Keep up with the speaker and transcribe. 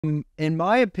In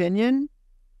my opinion,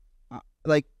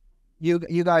 like you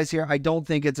guys here, I don't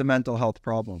think it's a mental health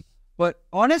problem. But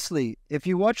honestly, if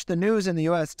you watch the news in the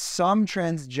US, some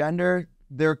transgender,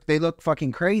 they look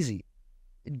fucking crazy.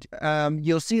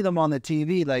 You'll see them on the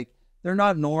TV, like they're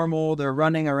not normal. They're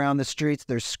running around the streets.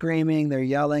 They're screaming. They're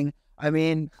yelling. I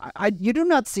mean, you do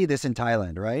not see this in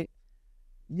Thailand, right?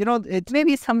 You know, it's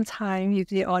Maybe sometime if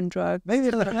they're on drugs. maybe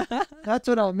that's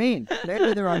what I mean.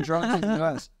 Maybe they're on drugs in the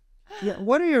US. Yeah.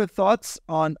 What are your thoughts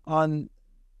on the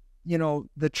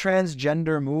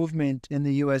transgender movement in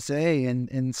the USA?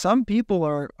 And some people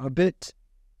are a bit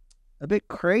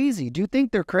crazy. Do you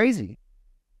think they're crazy?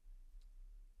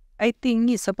 I think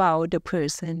it's about the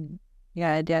person.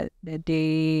 Yeah, that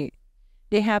they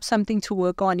have something to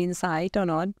work on inside or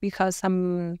not, because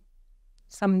some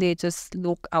they just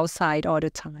look outside all the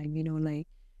time, like,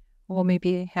 or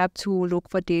maybe have to look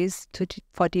for this to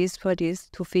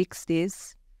fix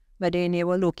this, but they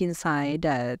never look inside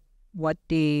that what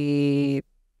they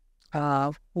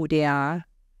who they are,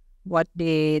 what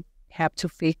they have to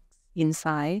fix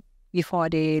inside before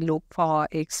they look for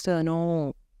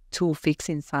external to fix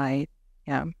inside.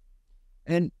 Yeah.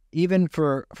 And even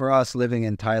for us living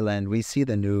in Thailand, we see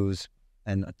the news,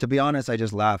 and to be honest, I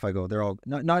just laugh. I go, they're all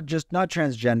not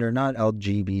transgender, not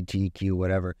LGBTQ,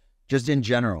 whatever, just in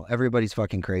general, everybody's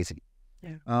fucking crazy.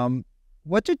 Yeah.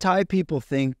 What do Thai people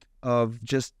think of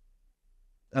just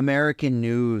American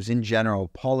news in general,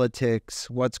 politics,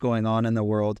 what's going on in the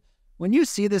world? When you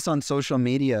see this on social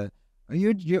media,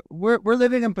 we're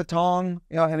living in Patong.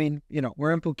 I mean,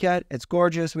 we're in Phuket. It's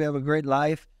gorgeous. We have a great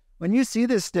life. When you see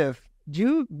this stuff, do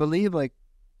you believe I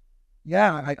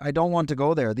don't want to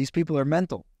go there? These people are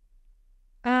mental.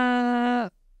 I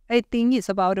think it's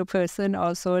about a person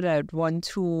also that want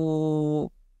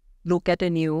to look at the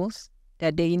news,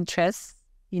 that they interest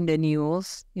in the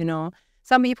news.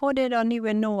 Some people, they don't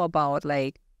even know about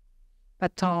like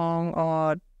Patong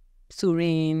or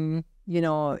Surin.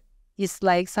 It's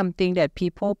like something that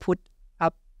people put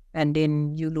up and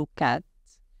then you look at.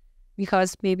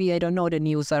 Because maybe I don't know the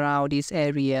news around this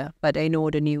area, but I know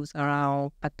the news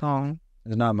around Patong.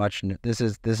 There's not much. This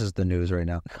is the news right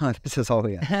now. This is all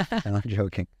we have. No, I'm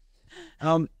joking.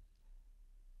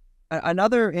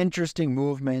 Another interesting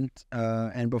movement,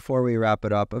 and before we wrap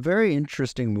it up, a very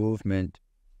interesting movement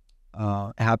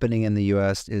happening in the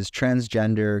U.S. is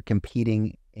transgender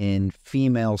competing in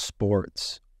female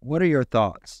sports. What are your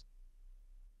thoughts?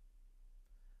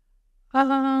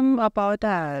 About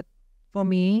that, for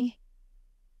me,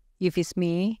 if it's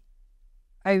me,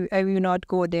 I will not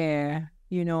go there,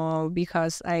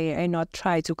 because I not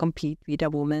try to compete with a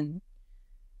woman,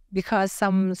 because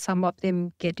some of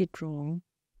them get it wrong.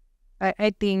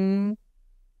 I think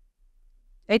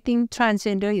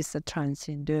transgender is a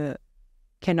transgender,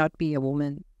 cannot be a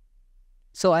woman.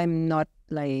 So I'm not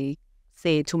like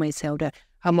say to myself that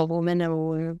I'm a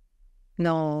woman.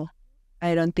 No,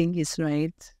 I don't think it's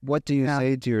right. What do you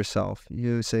say to yourself?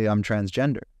 You say, I'm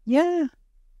transgender. Yeah,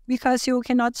 because you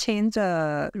cannot change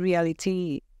the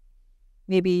reality.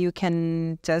 Maybe you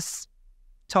can just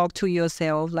talk to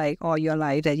yourself like all your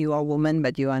life that you are a woman,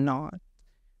 but you are not,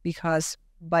 because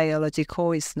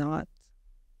biological is not.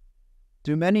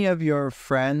 Do many of your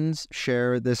friends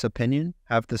share this opinion,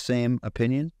 have the same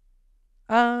opinion?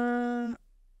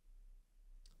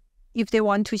 If they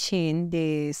want to change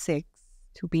their sex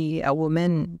to be a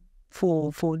woman,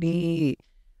 fully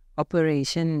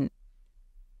operation,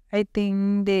 I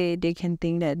think they can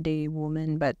think that they're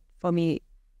woman, but for me,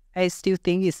 I still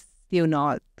think it's still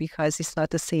not, because it's not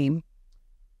the same.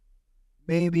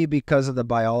 Maybe because of the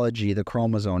biology, the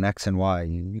chromosome X and Y,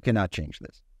 you cannot change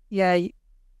this. Yeah,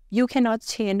 you cannot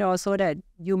change also that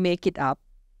you make it up,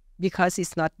 because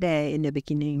it's not there in the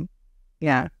beginning.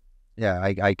 Yeah. Yeah,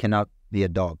 I cannot be a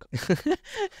dog.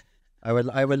 I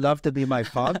would love to be my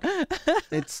pug.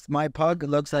 My pug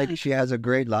looks like she has a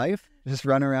great life. Just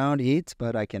run around, eats,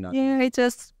 but I cannot. Yeah,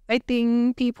 I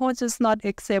think people just not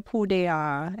accept who they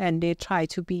are, and they try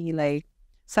to be like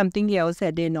something else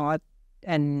that they're not,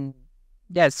 and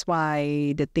that's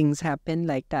why the things happen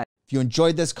like that. If you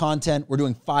enjoyed this content, we're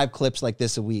doing 5 clips like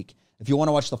this a week. If you want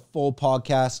to watch the full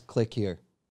podcast, click here.